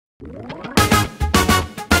Welcome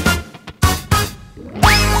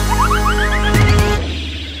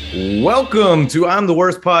to I'm the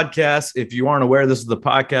Worst podcast. If you aren't aware, this is the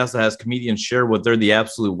podcast that has comedians share what they're the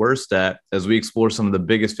absolute worst at as we explore some of the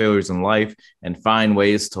biggest failures in life and find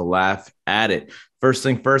ways to laugh at it. First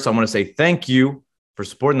thing first, I want to say thank you for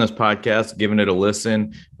supporting this podcast, giving it a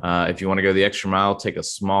listen. If you want to go the extra mile, take a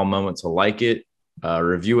small moment to like it,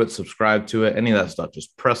 review it, subscribe to it, any of that stuff.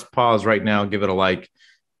 Just press pause right now, give it a like,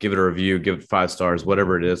 give it a review, give it 5 stars,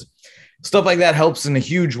 whatever it is. Stuff like that helps in a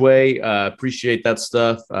huge way. Appreciate that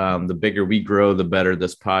stuff. The bigger we grow, the better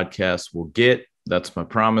this podcast will get. That's my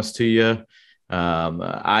promise to you.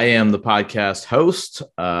 I am the podcast host,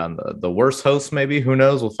 the worst host, maybe. Who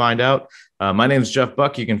knows? We'll find out. My name is Jeff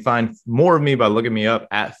Buck. You can find more of me by looking me up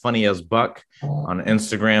at Funny as Buck on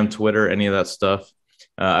Instagram, Twitter, any of that stuff.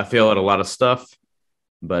 I fail at a lot of stuff,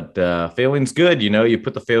 but failing's good. You know, you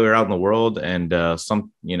put the failure out in the world and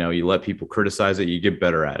you let people criticize it, you get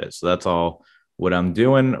better at it. So that's all what I'm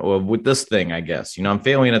doing with this thing, I guess. You know, I'm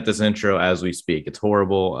failing at this intro as we speak. It's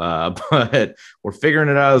horrible, but we're figuring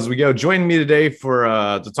it out as we go. Joining me today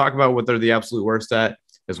to talk about what they're the absolute worst at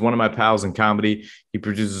is one of my pals in comedy. He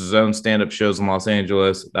produces his own stand-up shows in Los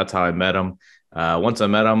Angeles. That's how I met him. Once I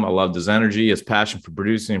met him, I loved his energy, his passion for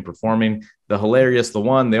producing and performing. The hilarious, the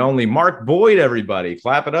one, the only Mark Boyd, everybody.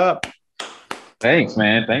 Clap it up. Thanks,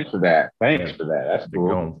 man. Thanks for that. That's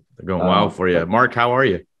cool. They're going wild for you. Mark, how are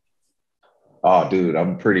you? Oh, dude,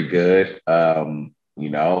 I'm pretty good. I'm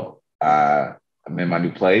in my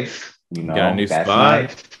new place. You know, got a new spot.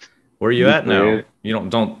 Nice. Where are you at now? You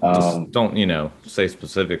don't say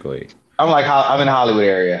specifically. I'm in the Hollywood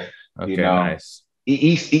area. Okay, nice.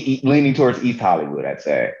 East, leaning towards East Hollywood, I'd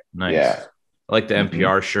say. Nice. Yeah. I like the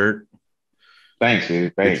NPR shirt. Thanks,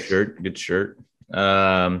 dude. Thanks. Good shirt.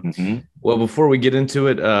 Well, before we get into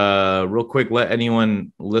it, real quick, let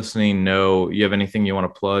anyone listening know you have anything you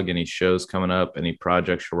want to plug, any shows coming up, any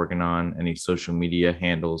projects you're working on, any social media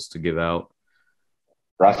handles to give out.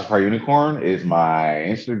 Rastafari Unicorn is my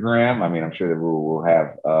Instagram. I mean, I'm sure that we'll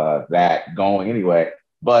have that going anyway.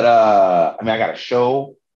 But I got a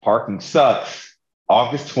show, Parking Sucks,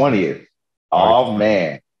 August 20th. Oh,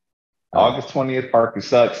 man. August 20th, Parking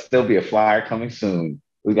Sucks. There'll be a flyer coming soon.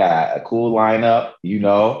 We got a cool lineup,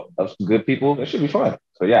 of some good people. It should be fun.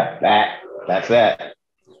 So, yeah, that's that.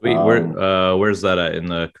 Sweet. Where's that at? In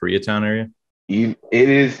the Koreatown area? It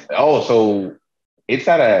is. So it's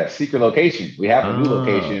at a secret location. We have a new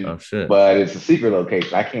location, but it's a secret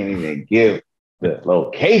location. I can't even give the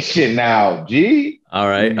location now, G. All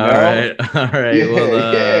right. Yeah,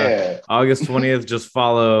 well, August 20th, just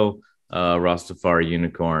follow Rastafari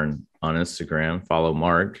Unicorn on Instagram. Follow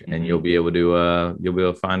Mark, and you'll be able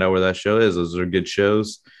to find out where that show is. Those are good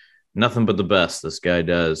shows. Nothing but the best this guy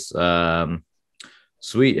does.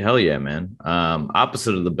 Sweet, hell yeah, man.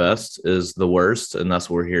 Opposite of the best is the worst, and that's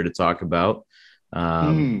what we're here to talk about.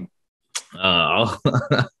 I'll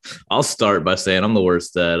start by saying I'm the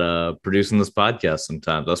worst at producing this podcast.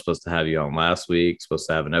 Sometimes I was supposed to have you on last week, supposed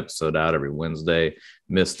to have an episode out every Wednesday,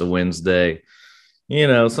 missed a Wednesday.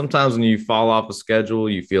 Sometimes when you fall off a schedule,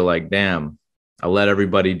 you feel like, damn, I let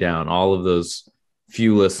everybody down, all of those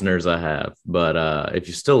few listeners I have. But if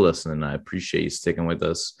you're still listening, I appreciate you sticking with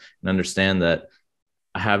us and understand that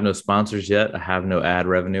I have no sponsors yet. I have no ad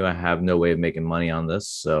revenue. I have no way of making money on this.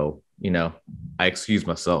 So, I excuse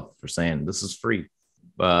myself for saying this is free.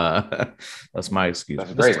 That's my excuse.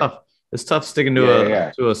 It's tough sticking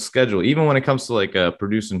to a schedule, even when it comes to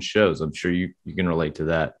producing shows. I'm sure you can relate to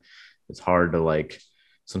that. It's hard to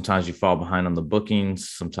sometimes you fall behind on the bookings.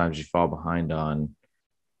 Sometimes you fall behind on,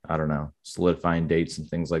 I don't know, solidifying dates and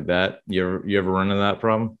things like that. You ever run into that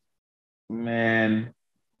problem? Man,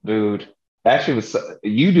 dude, that shit was,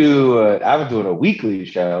 I was doing a weekly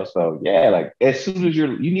show. So yeah, as soon as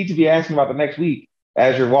you need to be asking about the next week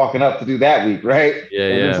as you're walking up to do that week, right? Yeah.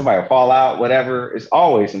 And then somebody will fall out, whatever. It's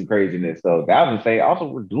always some craziness. So that would say also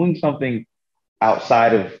we're doing something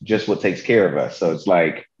outside of just what takes care of us. So it's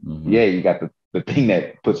you got the thing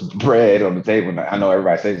that puts bread on the table. I know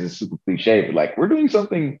everybody says it's super cliche, but we're doing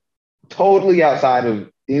something totally outside of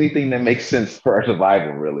anything that makes sense for our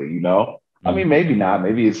survival, really, I mean, maybe not.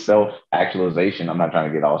 Maybe it's self-actualization. I'm not trying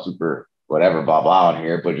to get all super whatever, blah, blah on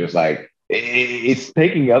here, but just it's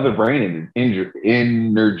taking other brain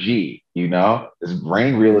energy, It's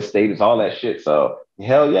brain real estate. It's all that shit. So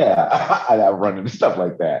hell yeah, I run into stuff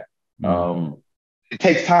like that. it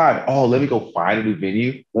takes time. Oh, let me go find a new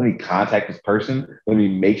venue. Let me contact this person. Let me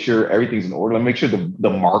make sure everything's in order. Let me make sure the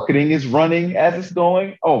marketing is running as it's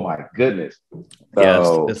going. Oh my goodness. Yeah,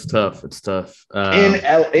 So it's tough. It's tough.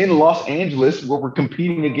 in Los Angeles, where we're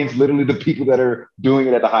competing against literally the people that are doing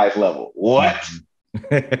it at the highest level. What?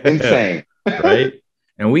 Insane. Right?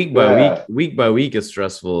 And week by week is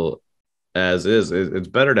stressful as is. It's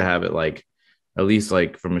better to have it like, at least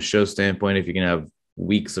like from a show standpoint, if you can have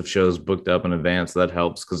weeks of shows booked up in advance, that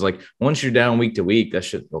helps. Because like once you're down week to week, that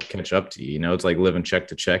shit will catch up to you. You know, it's like living check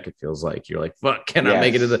to check. It feels like you're like, fuck, can I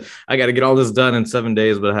make it to I got to get all this done in 7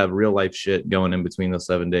 days, but I have real life shit going in between those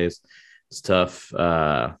 7 days. It's tough.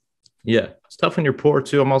 Yeah, it's tough when you're poor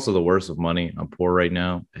too. I'm also the worst of money. I'm poor right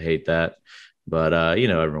now. I hate that. But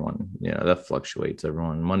everyone, that fluctuates.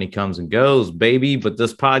 Everyone, money comes and goes, baby. But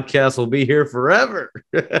this podcast will be here forever.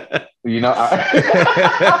 I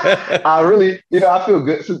really, I feel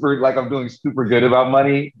good, super like I'm doing super good about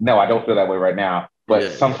money. No, I don't feel that way right now.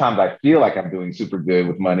 But sometimes I feel like I'm doing super good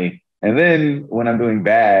with money. And then when I'm doing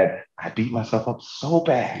bad, I beat myself up so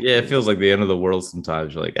bad. Yeah, it feels like the end of the world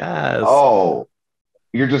sometimes. You're like,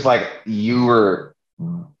 you're just like, you were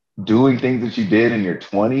doing things that you did in your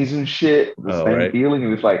 20s and shit. The same feeling.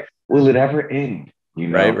 And it's like, will it ever end?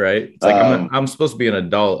 Right. It's like I'm supposed to be an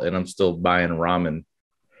adult and I'm still buying ramen.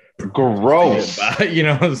 Gross. You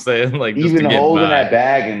know what I'm saying? Like even holding that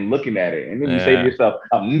bag and looking at it, and then you say to yourself,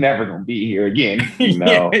 "I'm never gonna be here again."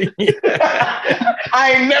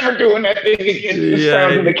 I ain't never doing that thing again. Just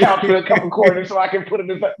rounding the couch for a couple quarters so I can put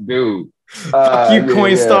it in. Dude, fuck you,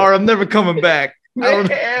 Coinstar. I'm never coming back.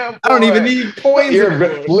 I don't even need coins.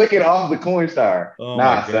 You're flicking off the Coinstar. Oh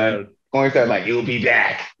nah, son. Coinstar like you'll be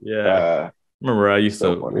back. Yeah. Remember, I used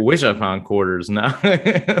to wish I found quarters now.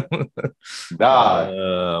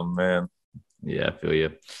 Oh, man. Yeah, I feel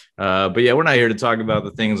you. But yeah, we're not here to talk about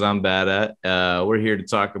the things I'm bad at. We're here to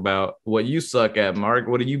talk about what you suck at, Mark.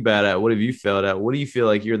 What are you bad at? What have you failed at? What do you feel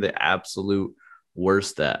like you're the absolute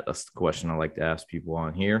worst at? That's the question I like to ask people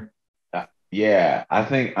on here. Yeah, I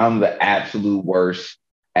think I'm the absolute worst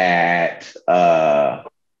at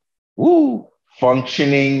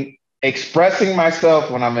functioning, expressing myself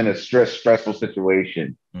when I'm in a stressful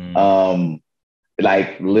situation.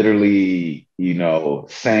 Like literally,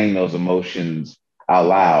 saying those emotions out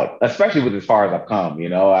loud, especially with as far as I've come.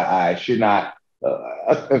 I should not.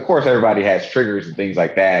 Of course, everybody has triggers and things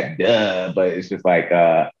like that. Duh, but it's just like,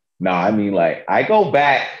 no. I mean, like I go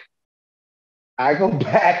back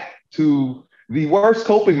to the worst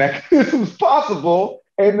coping mechanisms possible,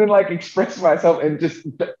 and then like express myself and just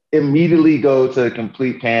immediately go to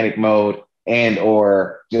complete panic mode and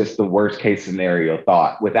or just the worst case scenario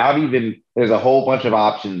thought without even, there's a whole bunch of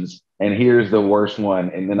options and here's the worst one.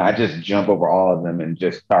 And then I just jump over all of them and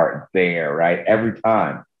just start there, right? Every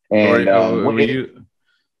time. And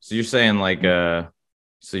so you're saying like,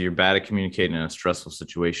 so you're bad at communicating in a stressful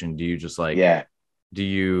situation. Do you just like, do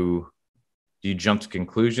you jump to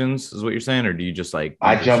conclusions is what you're saying? Or do you just like,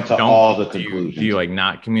 I jump to all the conclusions. Do you like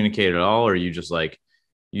not communicate at all? Or you just like,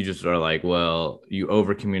 you just are like, well, you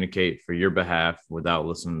over communicate for your behalf without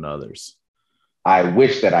listening to others? I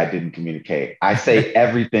wish that I didn't communicate. I say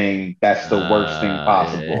everything that's the worst thing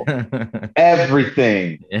possible. Yeah.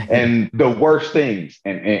 Everything and the worst things.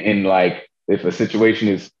 And like, if a situation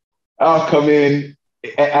is, I'll come in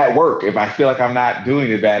at work. If I feel like I'm not doing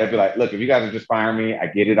it bad, I'd be like, look, if you guys are just firing me, I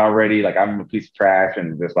get it already. Like I'm a piece of trash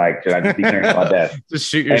and just like, should I just be clearing my desk? Just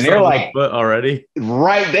shoot yourself. And they're like, already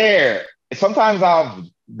right there. Sometimes I've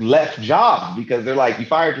left jobs because they're like, you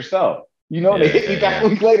fired yourself. They hit me back a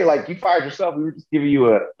week later, like, you fired yourself. We were just giving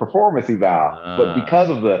you a performance eval. But because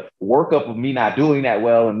of the workup of me not doing that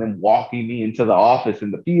well and then walking me into the office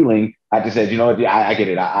and the feeling, I just said, you know what, I get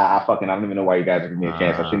it. I don't even know why you guys are giving me a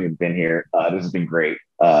chance. I shouldn't have been here. This has been great.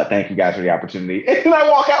 Thank you guys for the opportunity. And then I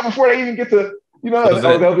walk out before they even get to,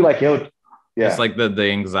 they'll be like, yo, yeah. It's like the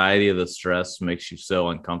anxiety of the stress makes you so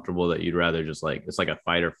uncomfortable that you'd rather just like, it's like a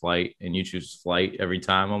fight or flight and you choose flight every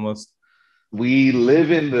time almost. We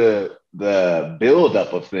live in the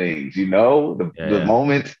buildup of things, the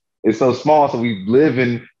moment is so small. So we live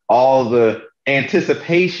in all the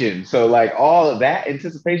anticipation. So like all of that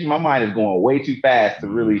anticipation, my mind is going way too fast to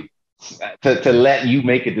really to let you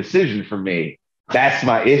make a decision for me. That's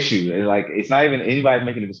my issue. And like, it's not even anybody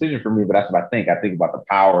making a decision for me, but that's what I think. I think about the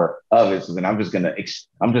power of it. So then I'm just gonna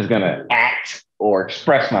act or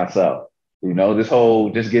express myself. This whole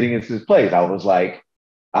just getting into this place. I was like,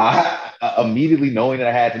 immediately knowing that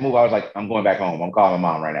I had to move, I was like, I'm going back home. I'm calling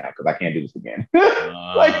my mom right now because I can't do this again.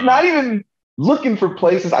 Like, not even looking for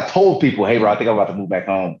places. I told people, hey, bro, I think I'm about to move back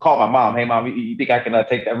home. Call my mom. Hey, mom, you think I can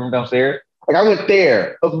take that room downstairs? Like I went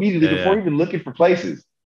there immediately before yeah. even looking for places.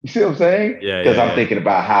 You see what I'm saying? Yeah, Because yeah, I'm yeah. thinking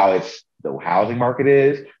about how it's the housing market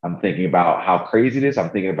is. I'm thinking about how crazy it is.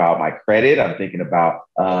 I'm thinking about my credit. I'm thinking about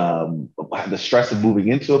the stress of moving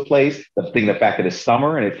into a place. I'm thinking the fact that it's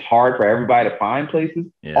summer and it's hard for everybody to find places.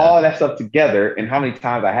 Yeah. All that stuff together, and how many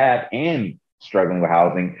times I have and struggling with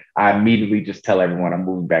housing, I immediately just tell everyone I'm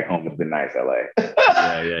moving back home to the nice LA.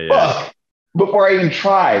 Yeah, yeah, yeah. Fuck. Before I even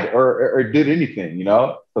tried or did anything, you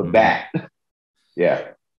know? So that, yeah.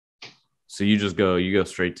 So you go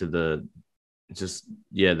straight to the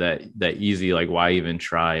that easy, like why even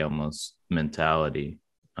try almost mentality.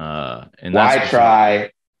 And Why that's try?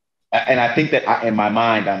 And I think that in my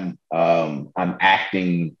mind, I'm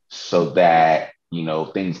acting so that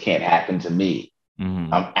things can't happen to me.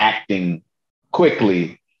 I'm acting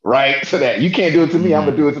quickly, right? So that you can't do it to me, I'm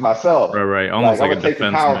gonna do it to myself. Right. Like Almost I'm like a gonna take the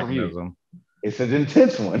defense power from you. mechanism. It's an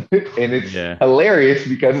intense one, and it's Yeah. hilarious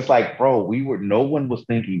because it's like, bro, no one was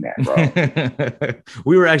thinking that, bro.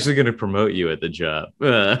 We were actually going to promote you at the job.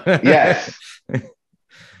 Yes.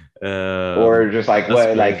 Or just like what,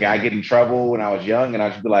 crazy. like I get in trouble when I was young, and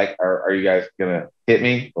I just be like, "Are you guys gonna hit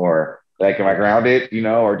me?" Or like, "Am I grounded?"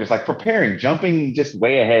 Or just like preparing, jumping just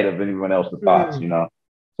way ahead of anyone else's thoughts. So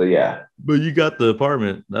yeah. But you got the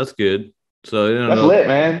apartment. That's good. So I don't That's know. lit,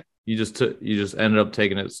 man. You just ended up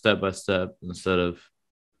taking it step by step instead of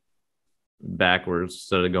backwards,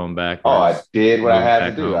 instead of going backwards. Oh, I did what I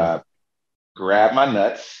had to do. I grabbed my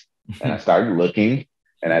nuts and I started looking,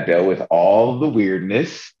 and I dealt with all the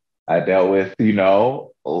weirdness. I dealt with,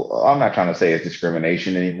 I'm not trying to say it's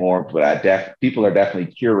discrimination anymore, but people are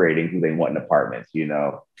definitely curating who they want in apartments.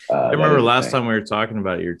 I remember last time we were talking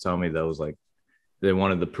about it, you were telling me that was like they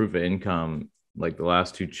wanted the proof of income, like the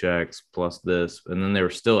last 2 checks plus this, and then they were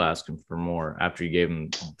still asking for more after you gave them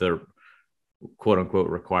the quote unquote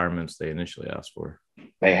requirements they initially asked for.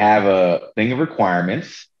 They have a thing of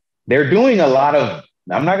requirements. They're doing a lot of,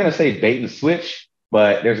 I'm not going to say bait and switch,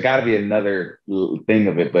 but there's got to be another thing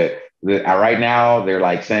of it. But right now, they're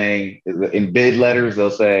like saying in bid letters,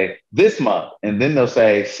 they'll say this month, and then they'll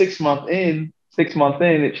say 6 months in,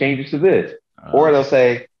 it changes to this. Or they'll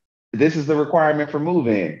say, this is the requirement for move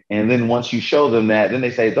in. And then once you show them that, then they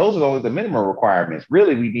say, those are only the minimum requirements.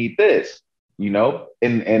 Really, we need this,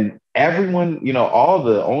 and everyone, all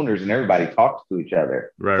the owners and everybody talks to each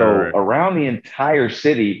other. Right, so right. Around the entire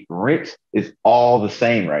city, rent is all the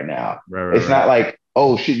same right now. Right, it's not like,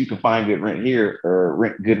 oh shit, you can find good rent here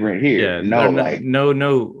or good rent here. Yeah, no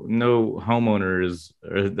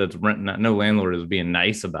homeowner that's renting, no landlord is being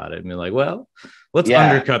nice about it. I mean, like, well, let's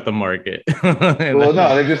undercut the market. Well,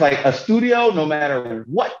 no, they're just like a studio, no matter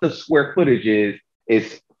what the square footage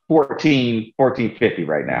is 1450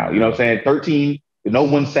 right now. You know what I'm saying? 13. No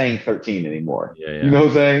one's saying 13 anymore. Yeah. You know what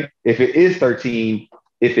I'm saying? If it is 13,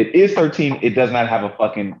 it does not have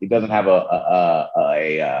it doesn't have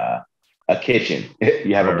a kitchen.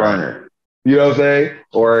 You have a burner. Right. You know what I'm saying?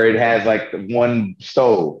 Or it has like one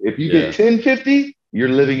stove. If you get 1050, you're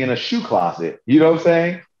living in a shoe closet. You know what I'm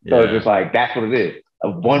saying? So it's just like, that's what it is.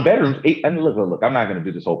 1 bedroom, 8. And look, I'm not going to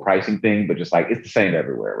do this whole pricing thing, but just like, it's the same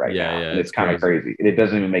everywhere right now. And it's kind of crazy. And it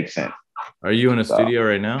doesn't even make sense. Are you in a studio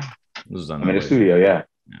right now? I'm in a studio.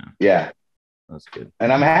 Yeah. That's good.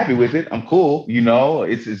 And I'm happy with it. I'm cool.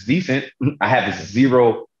 It's decent. I have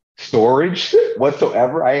zero storage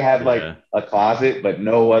whatsoever. I have like a closet, but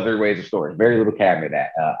no other ways of storage. Very little cabinet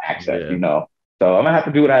access, So I'm gonna have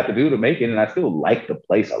to do what I have to do to make it. And I still like the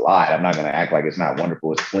place a lot. I'm not gonna act like it's not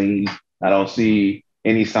wonderful. It's clean. I don't see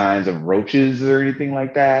any signs of roaches or anything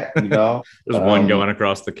like that. There's one going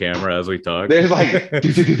across the camera as we talk. There's like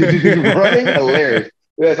running, hilarious.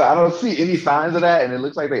 Yes, I don't see any signs of that, and it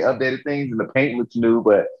looks like they updated things, and the paint looks new.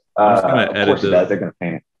 But of course, they're gonna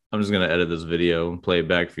paint it. I'm just gonna edit this video and play it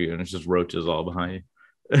back for you, and it's just roaches all behind you.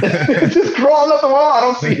 It's just crawling up the wall. I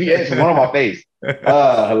don't see it. It's one on my face.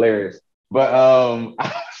 Hilarious. But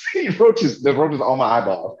I see roaches. The roaches on my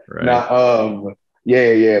eyeballs. Right. Now,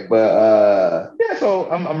 yeah. But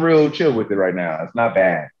so I'm real chill with it right now. It's not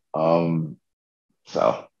bad. So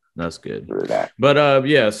that's good.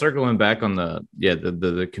 But circling back on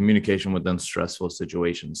the communication within stressful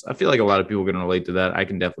situations, I feel like a lot of people can relate to that. I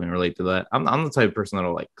can definitely relate to that. I'm the type of person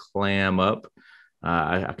that'll like clam up.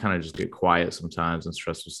 I kind of just get quiet sometimes in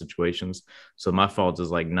stressful situations. So my fault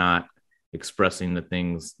is like not expressing the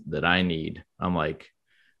things that I need. I'm like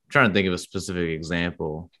trying to think of a specific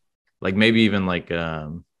example, like maybe even like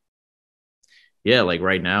like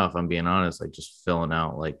right now, if I'm being honest, like just filling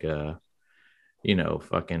out like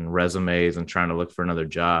fucking resumes and trying to look for another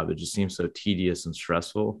job. It just seems so tedious and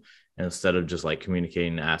stressful. And instead of just like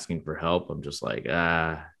communicating and asking for help, I'm just like,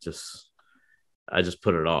 I I just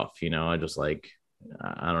put it off, I just like,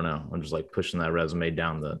 I don't know. I'm just like pushing that resume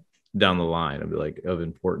down the line. I'd be like of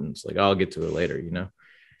importance. Like I'll get to it later,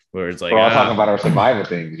 where it's like, We're all talking about our survival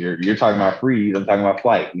things. You're talking about freeze. I'm talking about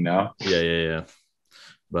flight, Yeah.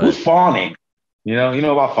 But who's fawning? You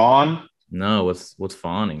know about fawn? no, what's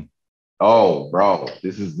fawning? Oh, bro,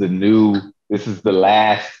 this is the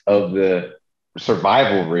last of the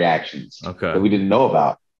survival reactions Okay. that we didn't know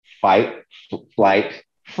about. Fight, flight,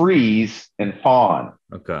 freeze, and fawn.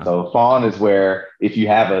 Okay. So fawn is where if you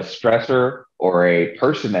have a stressor or a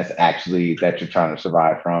person that you're trying to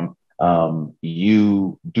survive from,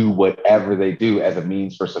 you do whatever they do as a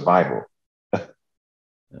means for survival.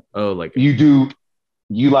 Oh, like you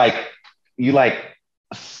like you like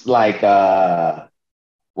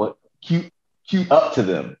what cute up to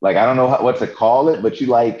them. Like I don't know what to call it, but you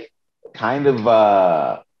like kind of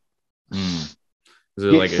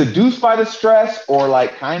get like seduced by the stress or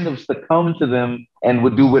like kind of succumb to them and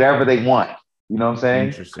would do whatever they want. You know what I'm saying?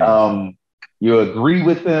 Interesting. You agree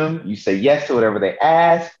with them, you say yes to whatever they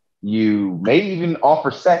ask, you may even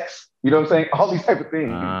offer sex, you know what I'm saying? All these type of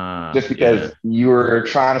things. Just because you're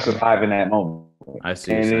trying to survive in that moment. I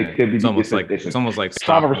see. And it could be it's almost like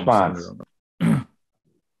trauma response.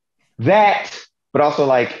 That, but also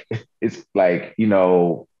like it's like,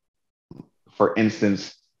 for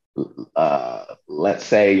instance, let's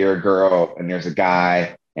say you're a girl and there's a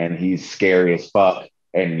guy and he's scary as fuck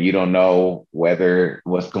and you don't know whether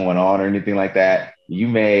what's going on or anything like that. You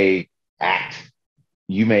may act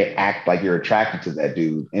like you're attracted to that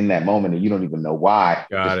dude in that moment and you don't even know why.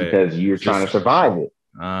 Because you're trying to survive it.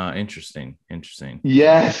 Interesting.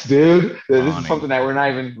 Yes, dude. This is something that we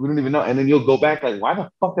don't even know. And then you'll go back like, why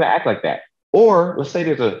the fuck did I act like that? Or let's say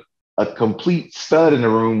there's a complete stud in the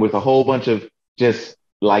room with a whole bunch of just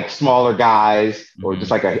like smaller guys or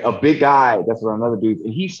just like a big guy that's around other dudes.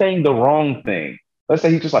 And he's saying the wrong thing. Let's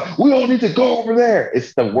say he's just like, we all need to go over there.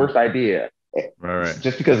 It's the worst idea. Right.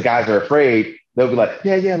 Just because guys are afraid, they'll be like,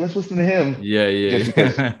 yeah, let's listen to him. Yeah. Just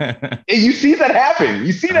because you see that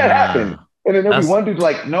happen. And then there'll be one dude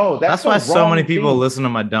like, no, that's why so many people listen to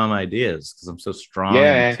my dumb ideas because I'm so strong.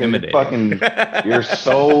 Yeah, and intimidating. You're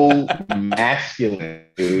so masculine,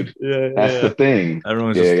 dude. That's the thing.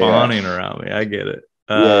 Everyone's just fawning around me. I get it.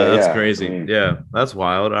 That's crazy. I mean, that's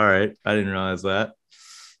wild. All right, I didn't realize that.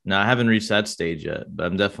 No, I haven't reached that stage yet, but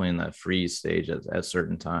I'm definitely in that freeze stage at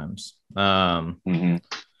certain times. But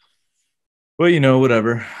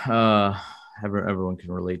whatever. Everyone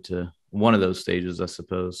can relate to one of those stages, I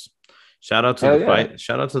suppose. Shout out to the fight.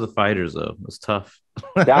 Shout out to the fighters, though. It's tough.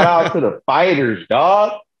 Shout out to the fighters,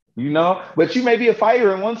 dog. But you may be a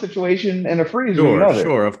fighter in one situation and a freeze in another.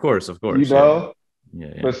 Sure, of course. Yeah.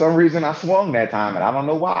 For some reason, I swung that time, and I don't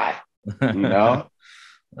know why.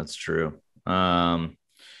 That's true. What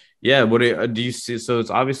do you see? So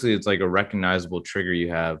it's like a recognizable trigger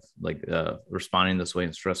you have, like responding this way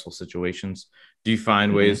in stressful situations. Do you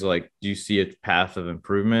find ways do you see a path of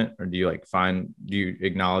improvement, or do you do you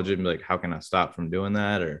acknowledge it and be like, how can I stop from doing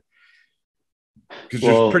that? Or because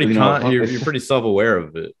you're pretty self-aware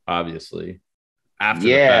of it, obviously. After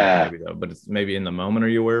the fact, maybe though, but it's maybe in the moment. Are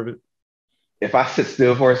you aware of it? If I sit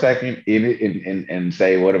still for a second and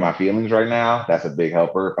say, what are my feelings right now? That's a big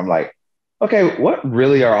helper. I'm like, okay, what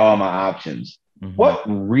really are all my options? What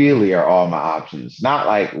really are all my options? Not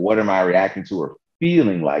like, what am I reacting to or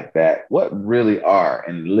feeling like that? What really are,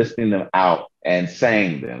 and listing them out and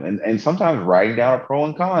saying them. And sometimes writing down a pro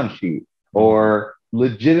and con sheet or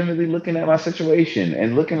legitimately looking at my situation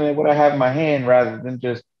and looking at what I have in my hand rather than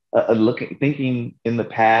just thinking in the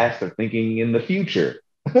past or thinking in the future.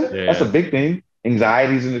 That's a big thing.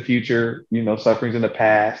 Anxieties in the future, sufferings in the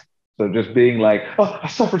past. So just being like, oh, I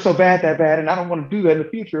suffered so bad, and I don't want to do that in the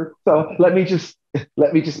future. So let me just,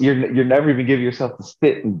 you're never even giving yourself to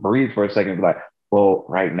sit and breathe for a second and be like, well,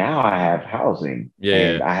 right now I have housing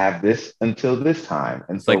and I have this until this time.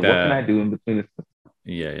 And so what can I do in between this?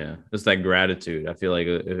 Yeah. It's that gratitude. I feel like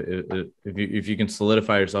if you can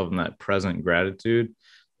solidify yourself in that present gratitude,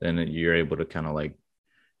 then you're able to kind of like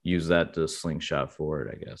use that to slingshot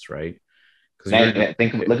forward, I guess. Right. Look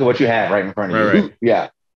at what you have right in front of you. Right. Yeah.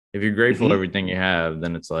 If you're grateful for everything you have,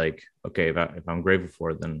 then it's like, okay, if I'm grateful for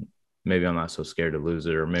it, then maybe I'm not so scared to lose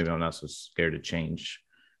it, or maybe I'm not so scared to change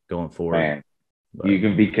going forward. Man, you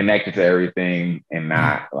can be connected to everything and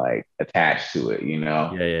not like attached to it,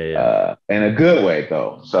 Yeah. In a good way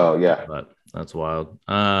though. So yeah. But that's wild.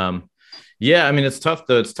 I mean, it's tough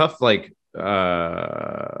though. It's tough, like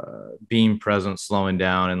being present, slowing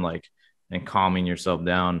down and calming yourself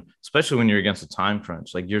down, especially when you're against a time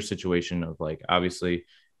crunch, like your situation of like, obviously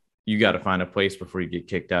you got to find a place before you get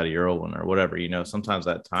kicked out of your old one or whatever, sometimes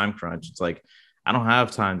that time crunch, it's like, I don't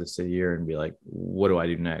have time to sit here and be like, what do I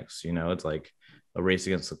do next? It's like a race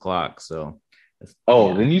against the clock. So,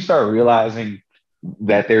 Oh, then you start realizing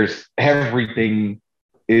that there's everything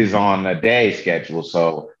is on a day schedule.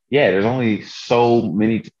 So yeah, there's only so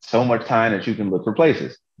much time that you can look for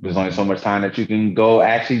places. There's only so much time that you can go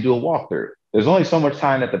actually do a walkthrough. There's only so much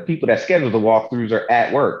time that the people that schedule the walkthroughs are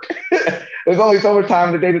at work. There's only so much time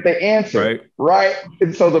in the day that they answer, right?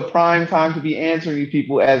 And so the prime time to be answering these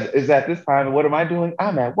people as is at this time. And what am I doing?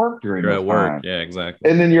 I'm at work during You're this at work. time. Yeah, exactly.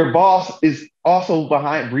 And then your boss is also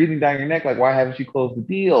behind, breathing down your neck, like, why haven't you closed the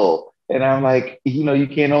deal? And I'm like, you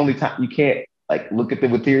can't you can't like look at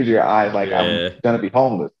them with tears in your eyes, like I'm gonna be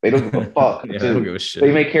homeless. They don't give a fuck. Yeah, they don't give a shit.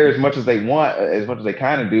 They may care as much as they want, as much as they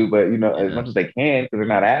kind of do, but as much as they can, because they're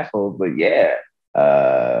not assholes. But yeah,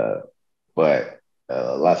 but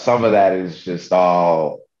like some of that is just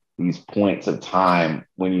all these points of time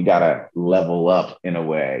when you gotta level up in a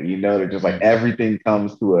way. They're just like everything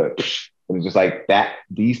comes to a. It's just like that.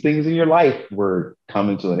 These things in your life were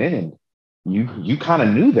coming to an end. You kind of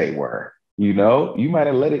knew they were. You might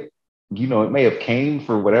have let it. It may have came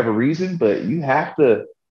for whatever reason, but you have to.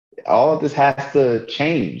 All of this has to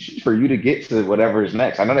change for you to get to whatever is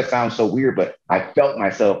next. I know that sounds so weird, but I felt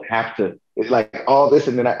myself have to like all this,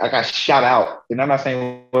 and then I got shot out. And I'm not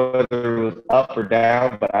saying whether it was up or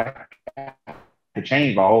down, but I had to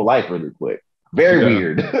change my whole life really quick. Very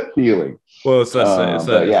weird feeling. Well, it's the of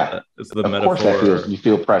metaphor. Course that you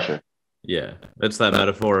feel pressure. Yeah, it's that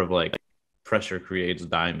metaphor of like pressure creates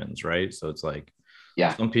diamonds, right? So it's like,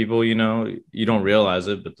 some people, you don't realize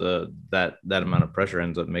it, but that amount of pressure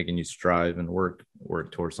ends up making you strive and work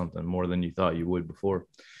towards something more than you thought you would before.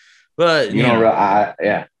 But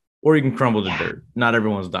or you can crumble to dirt. Not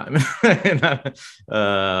everyone's diamond.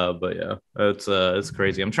 But yeah, it's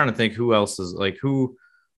crazy. I'm trying to think who else is like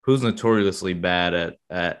who's notoriously bad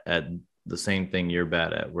at the same thing you're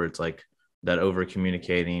bad at, where it's like that over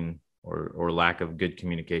communicating or lack of good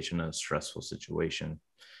communication in a stressful situation.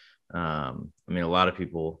 I mean, a lot of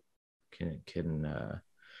people can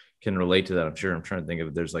relate to that. I'm sure. I'm trying to think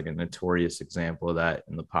if there's like a notorious example of that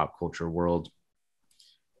in the pop culture world.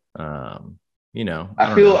 I've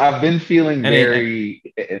been feeling very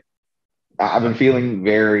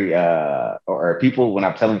or people, when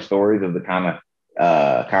I'm telling stories of the kind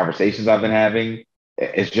of conversations I've been having,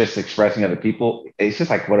 it's just expressing other people. It's just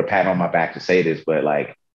like what a pat on my back to say this, but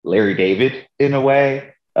like Larry David in a way.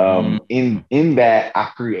 In that I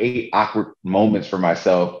create awkward moments for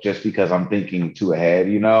myself just because I'm thinking too ahead,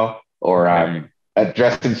 or I'm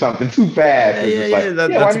addressing something too fast.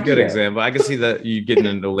 That's a good example. I can see that you getting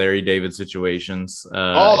into Larry David situations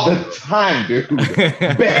all the time, dude.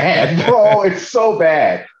 Bad, bro. It's so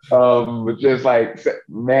bad. Just like,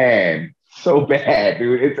 man, so bad,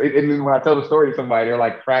 dude. And then when I tell the story to somebody, they're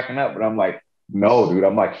like cracking up, but I'm like, no, dude,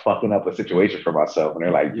 I'm like fucking up a situation for myself. And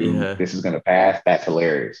they're like, dude, this is going to pass. That's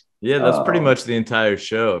hilarious. Yeah, that's pretty much the entire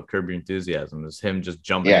show of Curb Your Enthusiasm is him just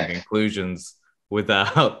jumping to conclusions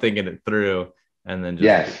without thinking it through. And then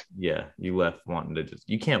you left wanting to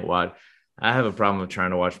you can't watch. I have a problem with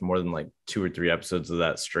trying to watch more than like 2 or 3 episodes of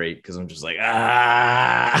that straight because I'm just like,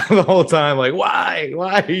 the whole time. Like, why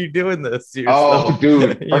are you doing this to yourself? Oh,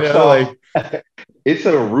 dude. It's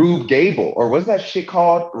a Rube Gable, or what's that shit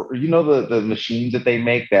called? The machines that they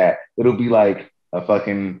make that it'll be like a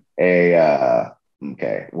fucking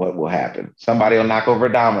okay, what will happen? Somebody will knock over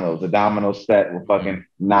dominoes. The domino set will fucking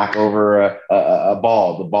knock over a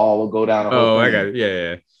ball. The ball will go down. I got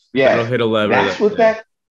it. Yeah. That'll hit a lever. That's what that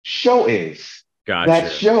show is. Gotcha.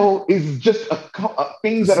 That show is just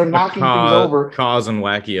things that are knocking things over. Cause and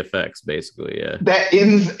wacky effects, basically, yeah. That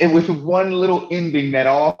ends with one little ending that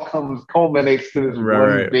all culminates to this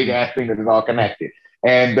one big ass thing that is all connected.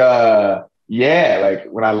 And like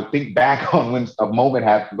when I think back on when a moment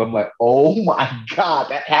happens, I'm like, oh my God,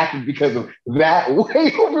 that happened because of that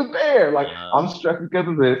way over there. Like, I'm stressed because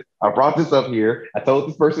of this. I brought this up here. I told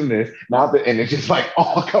this person this. And it's just like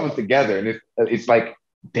all coming together. And it's like,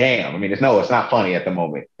 damn. I mean, it's not funny at the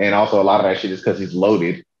moment. And also a lot of that shit is because he's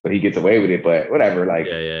loaded, but he gets away with it. But whatever. Like,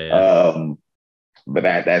 but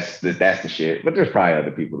that's the shit. But there's probably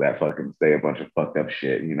other people that fucking say a bunch of fucked up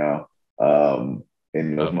shit, in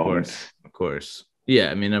those moments. Of course.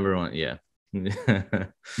 Yeah. I mean, everyone. Yeah.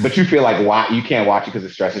 But you feel like why you can't watch it because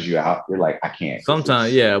it stresses you out. You're like, I can't.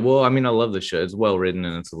 Sometimes, yeah. Well, I mean, I love the show. It's well written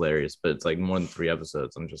and it's hilarious, but it's like more than 3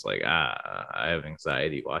 episodes. I'm just like, I have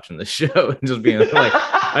anxiety watching the show and just being like,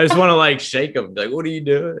 I just want to like shake them. Like, what are you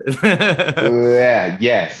doing?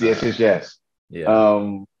 Yes. Yeah.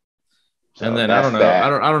 And then I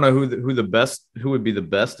don't know who would be the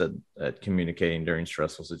best at communicating during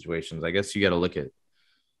stressful situations. I guess you got to look at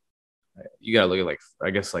you got to look at like, I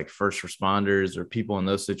guess like first responders or people in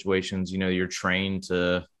those situations, you know, you're trained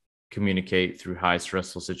to communicate through high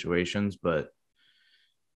stressful situations, but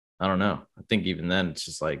I don't know. I think even then it's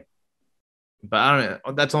just like, but I don't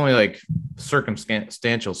know. That's only like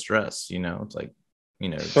circumstantial stress, you know, it's like, you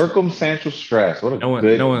know, Circumstantial stress. What a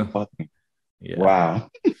no one, fucking yeah. wow.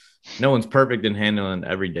 No one's perfect in handling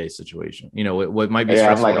everyday situation. You know, what might be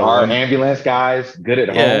Yeah, I'm stressful. like, are ambulance guys good at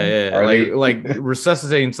home? Yeah. Are like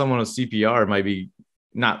resuscitating someone with CPR might be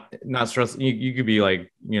not stressful. You could be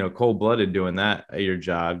like, you know, cold blooded doing that at your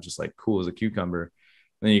job, just like cool as a cucumber.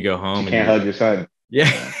 Then you go home you can't hug your son.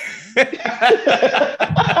 Yeah.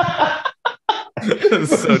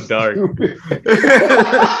 It's so dark.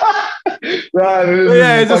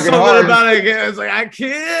 Yeah, it's just something hard. About it. It's like I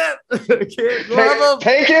can't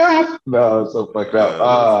take him. No, it's so fucked up.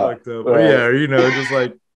 Fucked up. Yeah, you know, just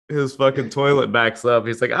like his fucking toilet backs up.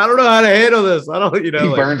 He's like, I don't know how to handle this. I don't, you know,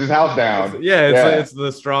 he burns his house down. It's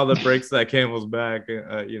the straw that breaks that camel's back.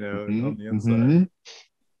 You know, on the inside.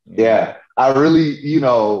 Yeah, I really, you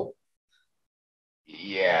know,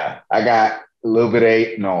 yeah, I got a little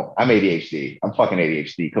bit I'm ADHD. I'm fucking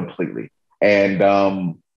ADHD completely.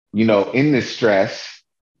 And you know, in this stress,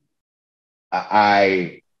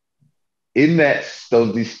 these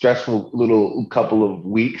stressful little couple of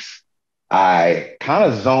weeks, I kind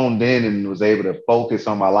of zoned in and was able to focus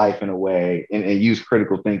on my life in a way and use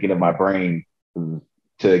critical thinking of my brain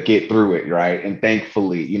to get through it, right? And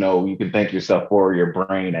thankfully, you know, you can thank yourself for your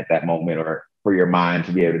brain at that moment or for your mind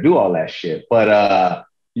to be able to do all that shit. But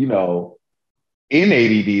you know, in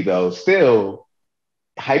ADD though, still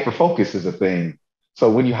hyper focus is a thing. So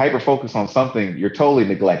when you hyper focus on something, you're totally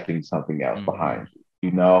neglecting something else behind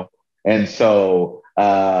you know? And so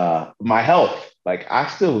my health, like I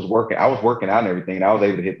was working out and everything, and I was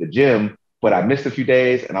able to hit the gym, but I missed a few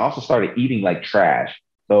days and I also started eating like trash.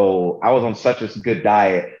 So I was on such a good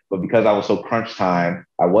diet, but because I was so crunch time,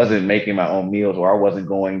 I wasn't making my own meals or I wasn't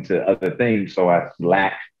going to other things. So I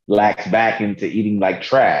laxed back into eating like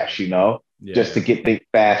trash, you know? Just to get the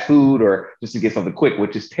fast food or just to get something quick,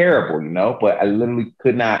 which is terrible, you know, but I literally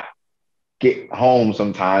could not get home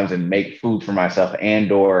sometimes and make food for myself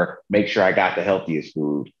and or make sure I got the healthiest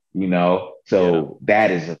food, you know? So that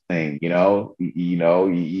is a thing, you know,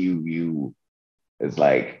 you it's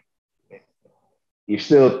like, you're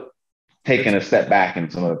still taking a step back in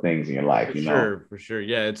some of the things in your life, you know? For sure.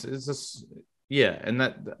 Yeah. It's just, yeah. And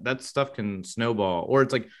that stuff can snowball, or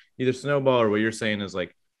it's like either snowball or what you're saying is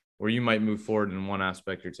like, where you might move forward in one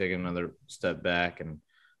aspect, you're taking another step back, and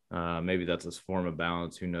maybe that's a form of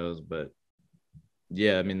balance. Who knows? But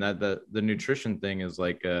yeah, I mean that the nutrition thing is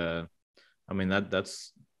like, I mean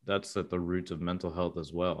that's at the roots of mental health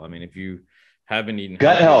as well. I mean, if you haven't eaten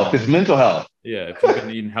gut health, it's mental health. Yeah, if you've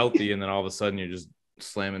been eating healthy and then all of a sudden you're just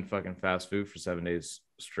slamming fucking fast food for 7 days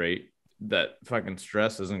straight, that fucking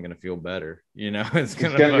stress isn't going to feel better. You know,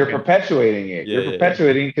 you're perpetuating it. You're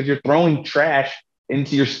perpetuating because you're throwing trash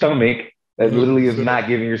into your stomach that literally is not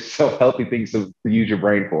giving yourself healthy things to use your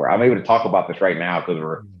brain for. I'm able to talk about this right now because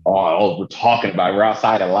we're talking about it. We're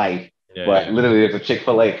outside of life. Literally there's a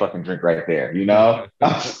Chick-fil-A fucking drink right there, you know?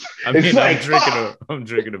 I'm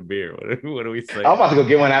drinking a beer. What do we say? I'm about to go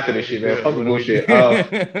get one after this shit, man. Fucking bullshit.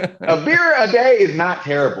 A beer a day is not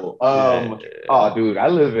terrible. Oh, dude, I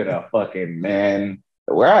live in a fucking, man,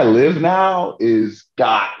 where I live now is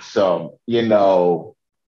got some, you know,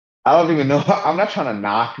 I don't even know. I'm not trying to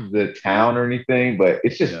knock the town or anything, but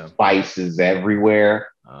it's just spices everywhere.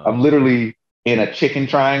 I'm literally in a chicken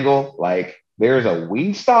triangle. Like there's a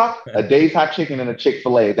Wingstop, a Dave's Hot Chicken, and a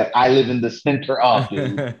Chick-fil-A that I live in the center of,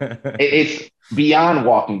 dude. It's beyond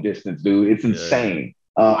walking distance, dude. It's insane.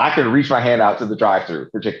 I could reach my hand out to the drive-thru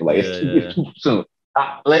for Chick-fil-A. It's too soon.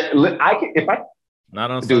 Not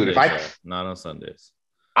on Sundays. Not on Sundays.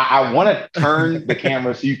 I want to turn the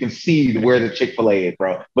camera so you can see where the Chick-fil-A is,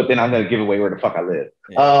 bro. But then I'm gonna give away where the fuck I live.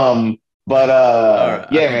 Yeah. I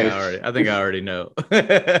think I already know.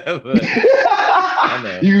 I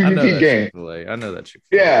know. You I know keep that game. Chick-fil-A. I know that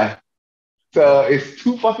Chick-fil-A. Yeah. So it's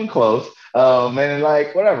too fucking close. And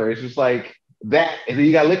like whatever. It's just like that. And then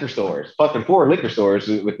you got liquor stores, fucking 4 liquor stores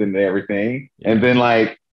within everything, and then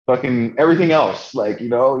like fucking everything else, like, you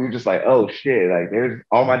know, you're just like, oh shit, like there's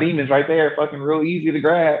all my demons right there, fucking real easy to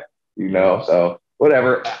grab, you know. So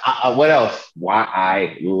whatever. What else? Why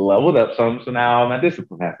I leveled up some, so now my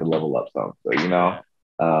discipline has to level up some. So you know,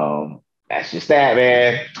 that's just that,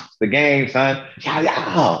 man. It's the game, son. So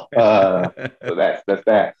that's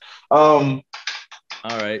that. All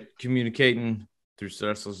right, communicating through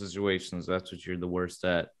stressful situations. That's what you're the worst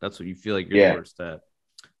at. That's what you feel like you're the worst at.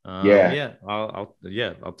 Yeah.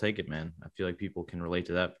 Yeah, I'll take it, man. I feel like people can relate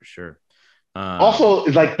to that for sure. Also,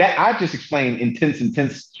 it's like that. I just explained intense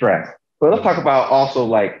stress. But let's talk Mhm. about also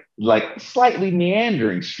like slightly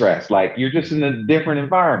meandering stress. Like you're just in a different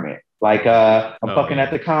environment. Like I'm Oh fucking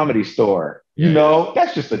at yeah, the comedy store. yeah, yeah.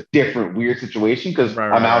 That's just a different weird situation because Right,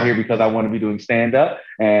 I'm right, out right. here because I want to be doing stand up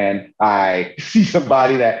and I see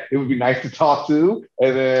somebody that it would be nice to talk to.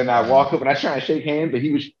 And then I walk up and I try and shake hands, but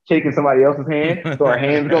he was shaking somebody else's hand. So our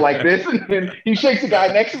hands go like this. And then he shakes the guy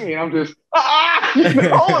next to me and I'm just,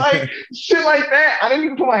 like shit like that. I didn't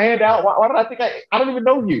even put my hand out. Why did I think I don't even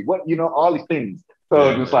know you? What, all these things.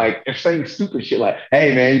 So just Yeah, like they're saying stupid shit like,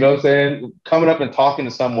 hey man, you know what I'm saying? Coming up and talking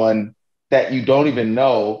to someone that you don't even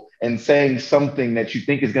know and saying something that you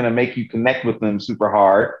think is gonna make you connect with them super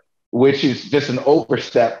hard, which is just an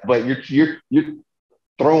overstep, but you're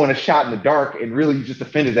throwing a shot in the dark and really you just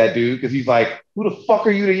offended that dude because he's like, who the fuck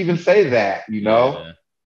are you to even say that? You know? yeah.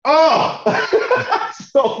 Oh,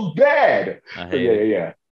 so bad. I So hate yeah, it.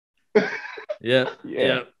 yeah, Yep, yeah.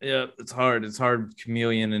 yep, yep. It's hard. It's hard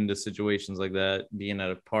chameleon into situations like that. Being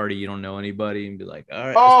at a party, you don't know anybody, and be like, all right.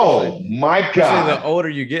 Especially, Oh my especially the God. older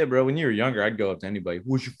you get, bro. When you were younger, I'd go up to anybody.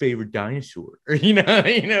 What's your favorite dinosaur? Or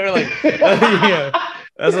like, yeah.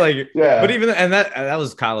 That's like, but Yeah, even that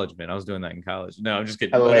was college, man. I was doing that in college. No, I'm just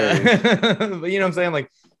kidding. But hilarious. but you know what I'm saying?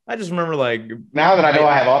 Like, I just remember like Now that I know my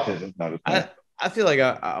I have autism, no, just playing. I feel like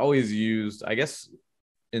I always used, I guess,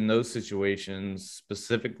 in those situations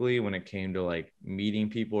specifically when it came to like meeting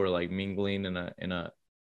people or like mingling in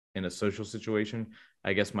a social situation.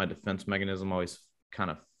 I guess my defense mechanism always kind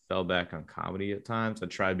of fell back on comedy at times. I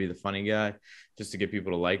tried to be the funny guy just to get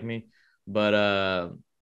people to like me, but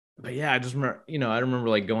yeah, I just remember, I remember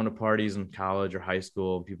like going to parties in college or high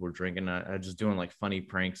school and people were drinking. I just doing like funny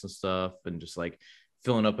pranks and stuff and just like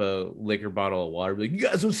filling up a liquor bottle of water. Like, you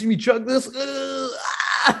guys want to see me chug this?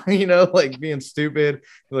 Like being stupid.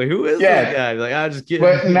 Like, who is this Yeah, guy? Like, I just getting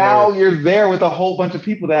but people now are, you're there with a whole bunch of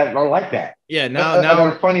people that are like that, yeah, that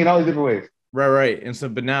are funny in all these different ways. right. And so,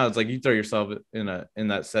 but now it's like you throw yourself in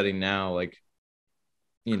that setting now, like,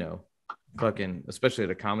 you know, fucking, especially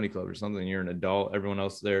at a comedy club or something, you're an adult. Everyone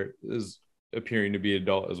else there is appearing to be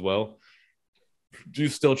adult as well. Do you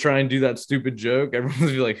still try and do that stupid joke?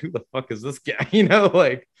 Everyone's be like, who the fuck is this guy?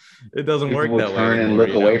 Like it doesn't People work will that way turn and anymore,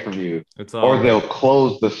 look away from you, It's or all they'll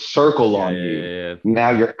close the circle yeah, on yeah, you. yeah, yeah. Now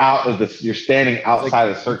you're out of the, you're standing It's like outside the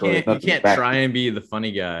you circle. There's can't you nothing can't back. try and be the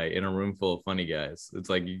funny guy in a room full of funny guys. It's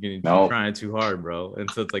like you're No, trying too hard, bro.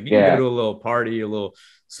 And so it's like you can go yeah, to a little party, a little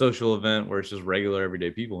social event where it's just regular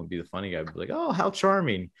everyday people and be the funny guy. Be like, oh, how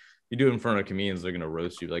charming. You do it in front of comedians, they're gonna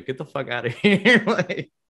roast you. Like, get the fuck out of here.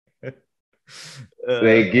 Like uh,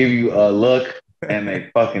 they give you a look and they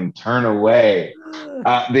fucking turn away.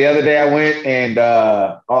 The other day I went and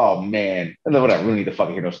oh man, whatever. We don't need to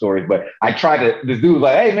fucking hear no stories, but I tried to. This dude was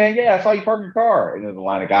like, "Hey man, yeah, I saw you park your car," and there's a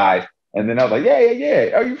line of guys. And then I was like, "Yeah, yeah,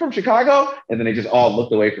 yeah. Are you from Chicago?" And then they just all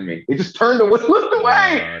looked away from me. They just turned away, looked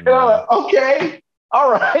away, and I'm no. like, "Okay,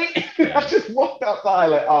 all right." I Yeah. just walked outside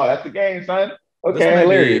like, "Oh, that's the game, son. This Okay, may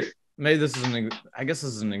hilarious." be maybe this is I guess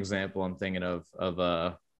this is an example I'm thinking of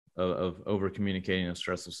over communicating a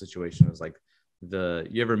stressful situation is like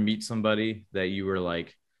you ever meet somebody that you were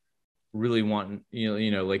like really wanting,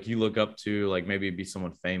 like you look up to, like maybe it'd be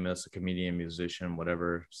someone famous, a comedian, musician,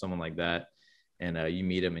 whatever, someone like that. And you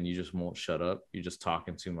meet him and you just won't shut up. You're just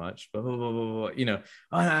talking too much. Blah, blah, blah, blah, blah.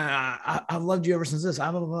 Oh, I've loved you ever since this.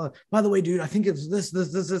 Blah, blah, blah. By the way, dude, I think it's this.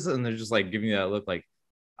 And they're just like giving you that look like,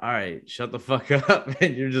 all right, shut the fuck up.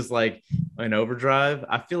 And you're just like in overdrive.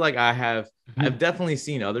 I feel like I've definitely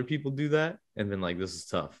seen other people do that and been like, this is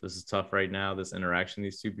tough. This is tough right now. This interaction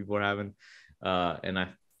these two people are having. And I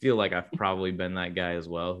feel like I've probably been that guy as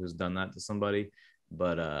well who's done that to somebody.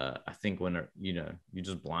 But I think when you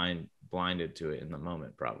just blinded to it in the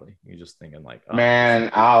moment, probably you're just thinking like, oh, Man,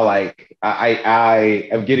 I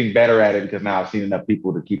am getting better at it because now I've seen enough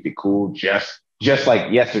people to keep it cool. Just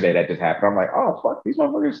like yesterday that just happened. I'm like, oh fuck, these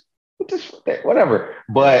motherfuckers, what this, whatever. yeah,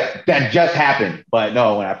 But that just happened. But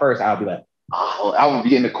no, when at first I'll be like, oh, I would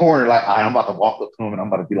be in the corner like, all right, I'm about to walk up to him and I'm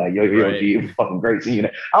about to be like, yo, right, G, it was fucking great seeing you.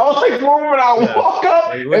 I was like, moving, I yeah. walk up,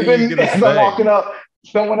 Like, what are and you then gonna as I'm say? walking up,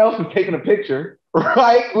 someone else is taking a picture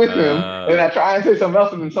right with him. And Uh, I try and say something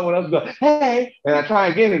else, and then someone else goes, hey. And I try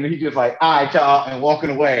again, and he's just like, all right, y'all, and walking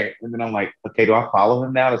away. And then I'm like, okay, do I follow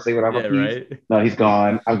him now to say whatever yeah, piece? right. No, he's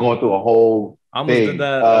gone. I'm going through a whole I almost did thing.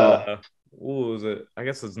 that. What was it? I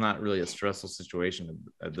guess it's not really a stressful situation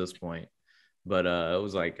at this point, but it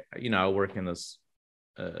was like, I work in this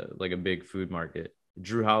like a big food market.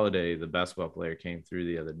 Drew Holiday, the basketball player, came through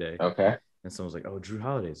the other day, Okay. and someone's like, "Oh, Drew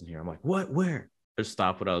Holiday's in here." I'm like, "What? Where?" just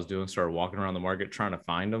stopped what I was doing, started walking around the market trying to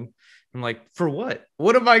find him. I'm like, for what?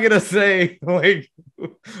 What am I gonna say? Like,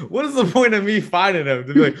 what is the point of me finding him?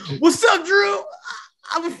 To be like, what's up, Drew?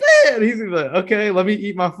 I'm a fan. He's like, okay, let me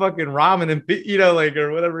eat my fucking ramen and like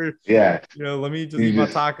or whatever. Yeah. Let me just eat my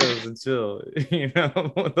tacos and chill.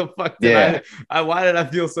 What the fuck did why did I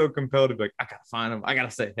feel so compelled to be like, I gotta find him. I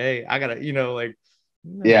gotta say, hey, I gotta,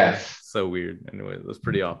 so weird. Anyway, it was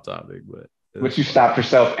pretty off topic, but you stopped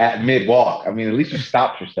yourself at mid walk. I mean, at least you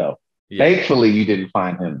stopped yourself. Yeah. Thankfully, you didn't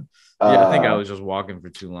find him. Yeah, I think I was just walking for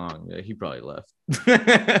too long. Yeah, he probably left.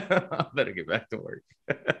 I better get back to work.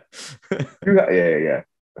 Yeah.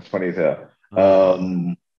 That's funny as hell.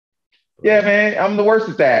 Yeah, man, I'm the worst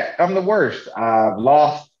at that. I'm the worst. I've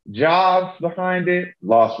lost jobs behind it,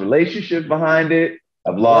 lost relationships behind it.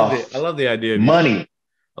 I've lost I love the idea of money.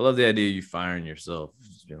 I love the idea of you firing yourself.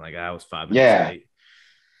 Just being like, I was 5 minutes late.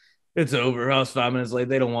 It's over. I was 5 minutes late.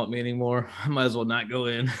 They don't want me anymore. I might as well not go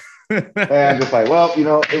in. And I'm just like, well,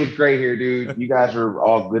 it was great here, dude. You guys were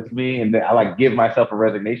all good to me. And then I like give myself a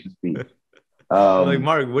resignation speech. Like,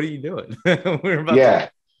 Mark, what are you doing? We're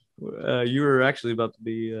about you were actually about to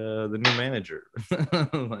be the new manager.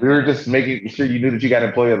 We were just making sure you knew that you got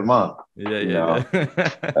employee of the month. Yeah.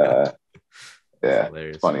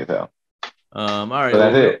 It's funny as hell. All right. So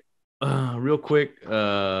that's it. Real quick,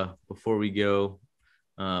 before we go,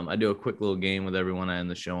 I do a quick little game with everyone I end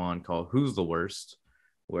the show on called Who's the Worst?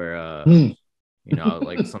 Where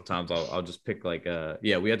like sometimes I'll just pick like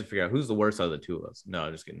we have to figure out who's the worst out of the two of us. No,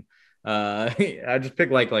 I'm just kidding. I just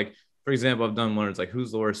pick like for example, I've done one. It's like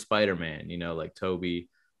who's the worst Spider-Man? Like Toby,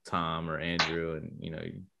 Tom, or Andrew, and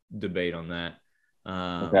you debate on that.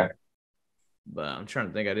 Okay. But I'm trying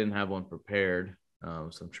to think. I didn't have one prepared, so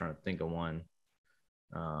I'm trying to think of one.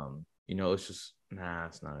 It's just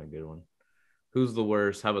it's not a good one. Who's the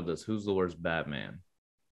worst? How about this? Who's the worst Batman?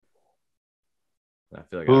 I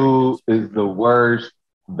feel like who is the worst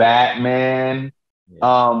Batman? Yeah.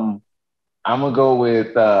 I'm gonna go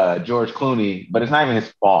with George Clooney, but it's not even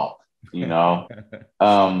his fault. It's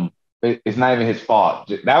not even his fault.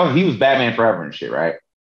 He was Batman Forever and shit, right?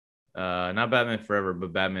 Not Batman Forever,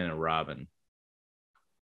 but Batman and Robin.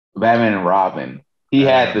 Batman and Robin. He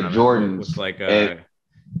had the Jordans.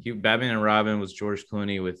 Batman and Robin was George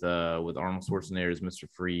Clooney with Arnold Schwarzenegger as Mr.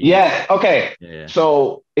 Freeze. Yeah. Okay. Yeah.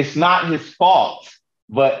 So it's not his fault,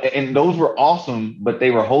 and those were awesome, but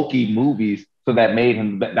they were hokey movies, so that made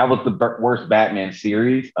him. That was the worst Batman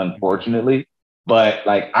series, unfortunately. But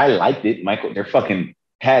I liked it. They fucking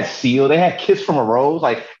had Seal. They had Kiss from a Rose.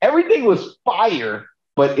 Like everything was fire.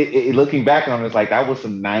 But looking back on it, it's like that was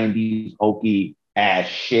some 90s hokey ass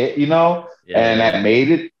shit, and that made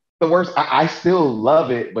it the worst. I still love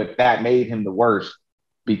it, but that made him the worst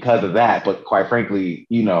because of that. But quite frankly,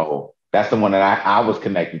 that's the one that I was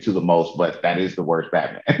connected to the most. But that is the worst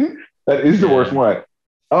Batman. That is the worst one.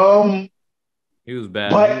 He was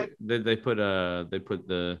bad. But they put I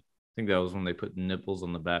think that was when they put nipples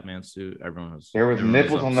on the Batman suit. There was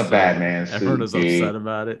nipples on the Batman suit. Everyone was upset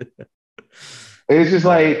about it. It's just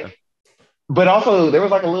but also there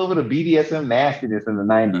was a little bit of BDSM nastiness in the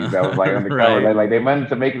 90s that was undercover. Right. They wanted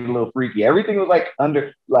to make it a little freaky. Everything was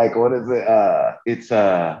under what is it? It was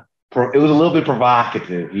a little bit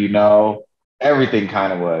provocative, Everything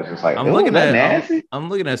kind of was just like. I'm looking at nasty. I'm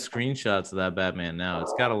looking at screenshots of that Batman now.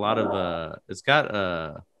 It's got a lot of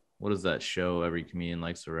what is that show every comedian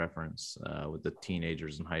likes to reference with the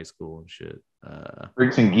teenagers in high school and shit?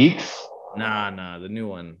 Freaks and Geeks? Nah, the new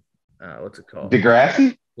one. What's it called?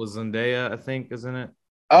 Degrassi? Was Zendaya, I think, isn't it?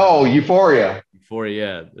 Oh, Euphoria.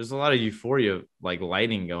 Euphoria, yeah. There's a lot of Euphoria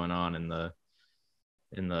lighting going on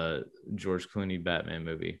in the George Clooney Batman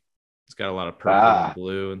movie. It's got a lot of purple and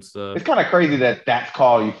blue and stuff. It's kind of crazy that that's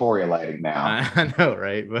called Euphoria lighting now. I know,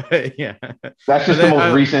 right? But yeah. That's just the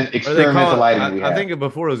most recent experimental lighting we have. I think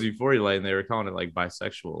before it was Euphoria lighting, they were calling it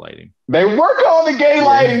bisexual lighting. They were calling it gay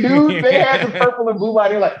lighting, dude. They had the purple and blue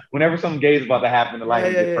lighting. Whenever something gay is about to happen, the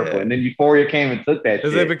lighting gets purple. And then Euphoria came and took that shit.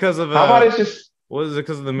 Is it because of... How about it's just... What is it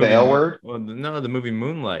because of the movie? The L word? Well, no, the movie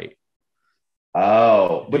Moonlight.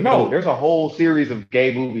 Oh, but no, there's a whole series of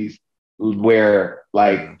gay movies where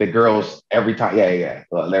the girls every time, there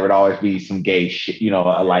would always be some gay shit,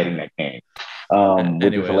 a lighting that came,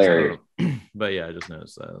 which is hilarious. But yeah, I just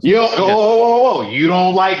noticed that. Whoa, you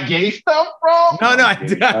don't like gay stuff, bro? No, I nothing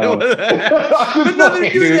to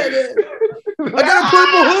do with that. I got a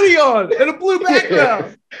purple hoodie on and a blue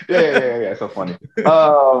background. Yeah, so funny.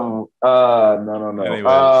 No. Anyways,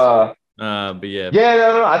 but yeah. Yeah,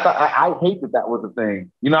 no. I hate that was the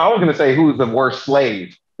thing. I was gonna say who's the worst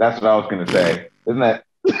slave. That's what I was gonna say. Isn't that?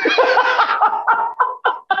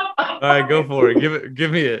 All right, go for it. Give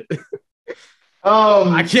me it.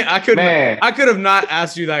 I could have not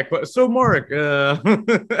asked you that question. So, Mark,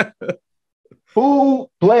 who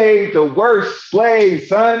played the worst slave,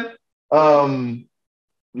 son?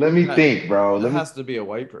 Let me think, bro. That has to be a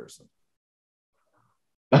white person.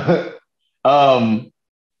 I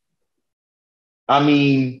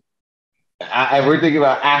mean, we're thinking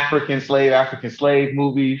about African slave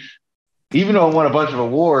movies. Even though it won a bunch of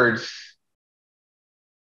awards,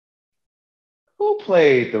 who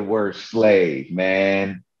played the worst slave,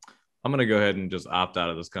 man? I'm gonna go ahead and just opt out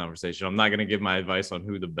of this conversation. I'm not gonna give my advice on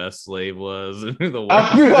who the best slave was and who the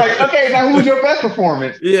worst. I'm like, okay, now who's your best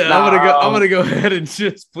performance? Yeah, I'm gonna go ahead and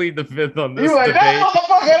just plead the fifth on this. You're like, debate.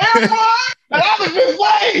 that was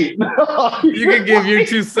slave. You can give your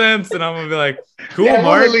 2 cents, and I'm gonna be like, cool, yeah,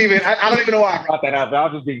 Mark. I don't even know why I brought that up. I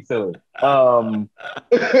was just being silly. I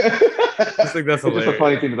think that's hilarious. It's just a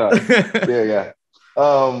funny thing to talk. Yeah.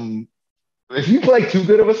 If you play too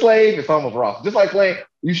good of a slave, it's almost wrong. Just like playing,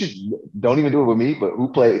 you should don't even do it with me, but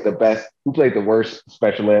who played the worst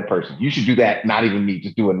special ed person? You should do that, not even me,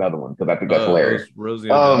 just do another one because I think that's hilarious.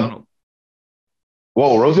 Rosie O'Donnell.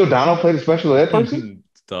 Whoa, Rosie O'Donnell played a special ed person?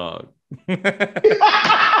 Dog.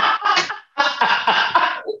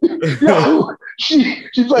 Yo, she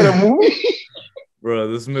played a movie?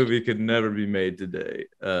 Bro, this movie could never be made today.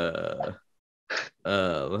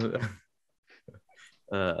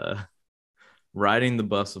 Riding the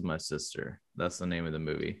Bus of My Sister. That's the name of the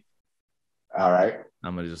movie. All right.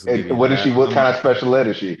 I'm gonna just. What is she? What kind of special ed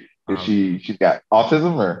is she? She's got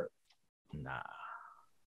autism or? Nah.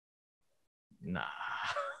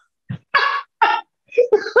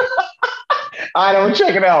 All right, I'm gonna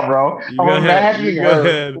check it out, bro. I'm imagining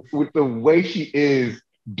her with the way she is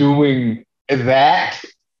doing that.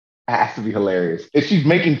 It has to be hilarious. If she's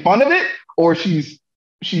making fun of it, or she's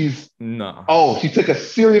no. Oh, she took a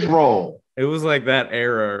serious role. It was like that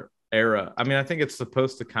era. I mean, I think it's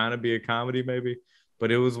supposed to kind of be a comedy, maybe, but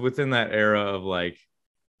it was within that era of like,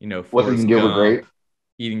 Eating Gilbert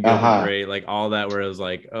Grape, like all that, where it was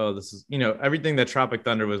like, oh, this is, everything that Tropic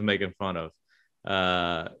Thunder was making fun of.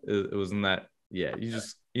 It was in that. Yeah, you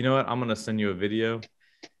just, you know what? I'm gonna send you a video.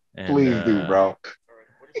 And, please do, bro.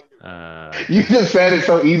 You just said it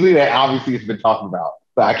so easily that obviously it's been talked about.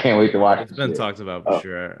 So I can't wait to watch it. It's been talked about for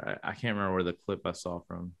sure. I can't remember where the clip I saw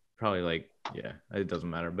from. Probably it doesn't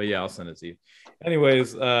matter. But yeah, I'll send it to you.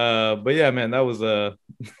 Anyways, but yeah, man, that was I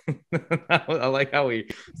like how we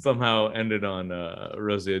somehow ended on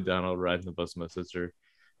Rosie O'Donnell riding the bus with my sister.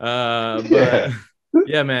 But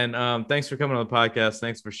yeah, man, thanks for coming on the podcast.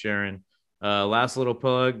 Thanks for sharing. Last little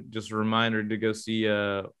plug, just a reminder to go see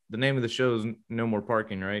the name of the show is No More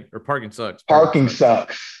Parking, right? Or Parking Sucks. Parking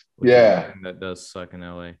Sucks. Yeah. That does suck in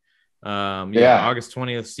LA. August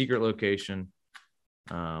 20th, secret location.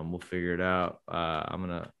 We'll figure it out. I'm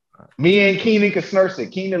gonna me and Keenan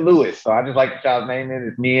Kasnersick, Keenan Lewis. So I just like the child's name.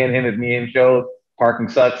 It's me and him. It's me and shows. Parking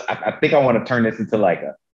Sucks. I think I want to turn this into like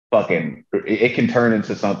a fucking. It can turn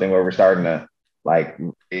into something where we're starting to like.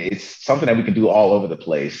 It's something that we can do all over the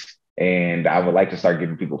place. And I would like to start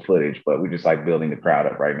giving people footage, but we're just like building the crowd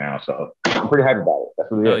up right now. So I'm pretty hyped about it.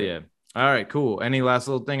 That's really it. Yeah. All right, cool. Any last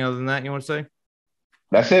little thing other than that you want to say?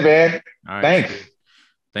 That's it, man. All right. Thanks.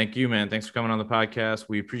 Thank you, man. Thanks for coming on the podcast.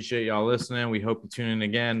 We appreciate y'all listening. We hope you tune in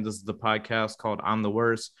again. This is the podcast called I'm the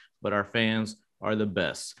Worst, but our fans are the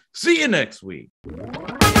best. See you next week.